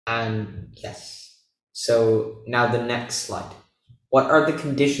And yes, so now the next slide. What are the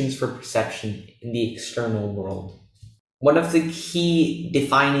conditions for perception in the external world? One of the key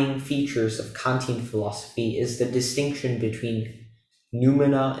defining features of Kantian philosophy is the distinction between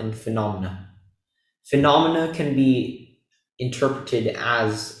noumena and phenomena. Phenomena can be interpreted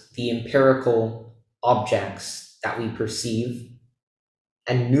as the empirical objects that we perceive,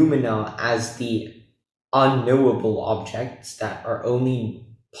 and noumena as the unknowable objects that are only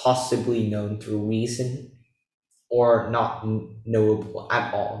possibly known through reason or not knowable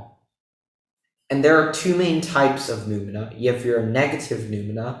at all. And there are two main types of noumena. You have your negative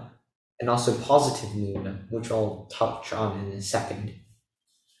noumena and also positive noumena, which I'll touch on in a second.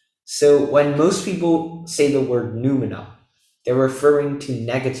 So when most people say the word noumena, they're referring to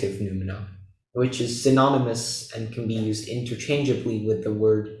negative noumena, which is synonymous and can be used interchangeably with the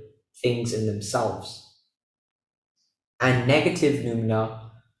word things in themselves. And negative noumena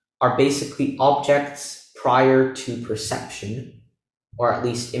are basically objects prior to perception, or at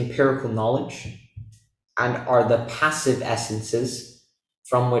least empirical knowledge, and are the passive essences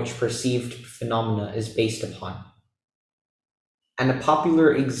from which perceived phenomena is based upon. And a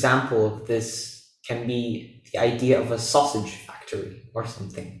popular example of this can be the idea of a sausage factory or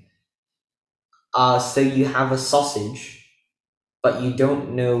something. So you have a sausage, but you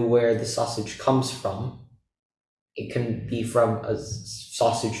don't know where the sausage comes from. It can be from a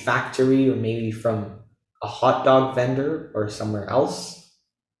sausage factory or maybe from a hot dog vendor or somewhere else.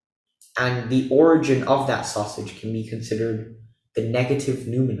 And the origin of that sausage can be considered the negative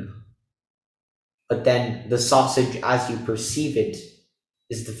noumena. But then the sausage as you perceive it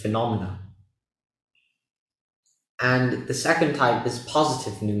is the phenomena. And the second type is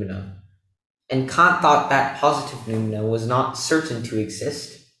positive noumena. And Kant thought that positive noumena was not certain to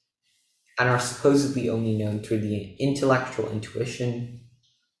exist and are supposedly only known through the intellectual intuition,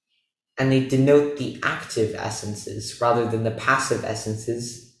 and they denote the active essences rather than the passive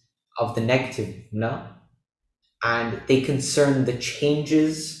essences of the negative noumena, and they concern the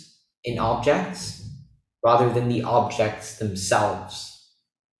changes in objects rather than the objects themselves.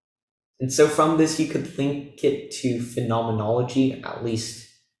 And so from this, you could link it to phenomenology, at least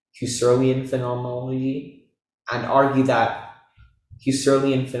Husserlian phenomenology, and argue that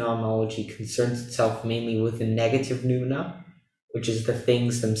Husserlian phenomenology concerns itself mainly with the negative noumena, which is the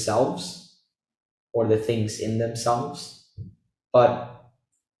things themselves, or the things in themselves. But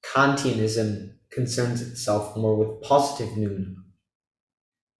Kantianism concerns itself more with positive noumena.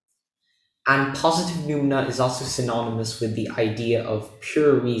 And positive noumena is also synonymous with the idea of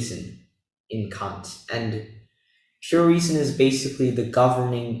pure reason in Kant. And pure reason is basically the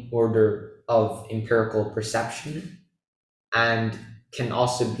governing order of empirical perception and can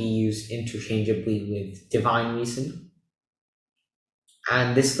also be used interchangeably with divine reason.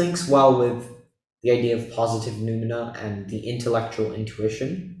 And this links well with the idea of positive noumena and the intellectual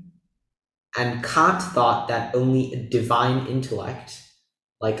intuition. And Kant thought that only a divine intellect,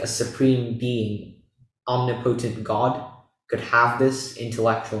 like a supreme being, omnipotent God, could have this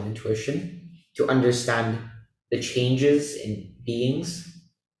intellectual intuition to understand the changes in beings.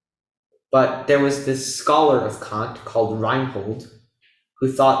 But there was this scholar of Kant called Reinhold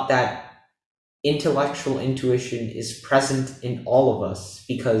who thought that intellectual intuition is present in all of us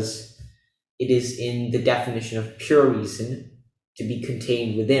because it is in the definition of pure reason to be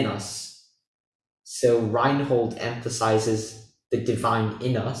contained within us. So Reinhold emphasizes the divine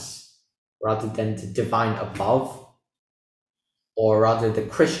in us rather than the divine above, or rather the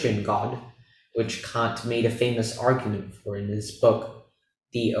Christian God, which Kant made a famous argument for in his book,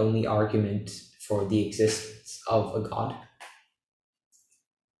 The Only Argument for the Existence of a God.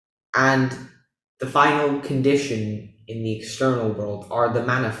 And the final condition in the external world are the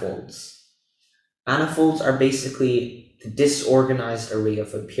manifolds. Manifolds are basically the disorganized array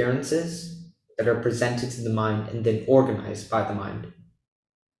of appearances that are presented to the mind and then organized by the mind.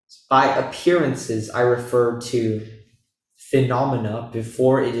 By appearances, I refer to phenomena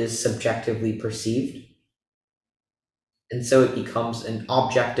before it is subjectively perceived. And so it becomes an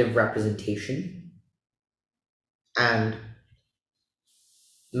objective representation. And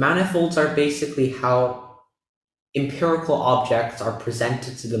manifolds are basically how empirical objects are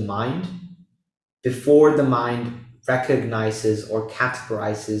presented to the mind before the mind recognizes or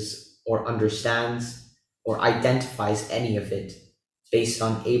categorizes or understands or identifies any of it based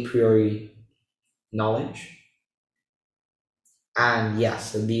on a priori knowledge. And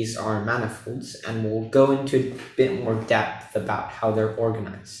yes, so these are manifolds, and we'll go into a bit more depth about how they're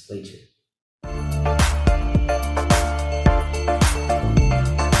organized later.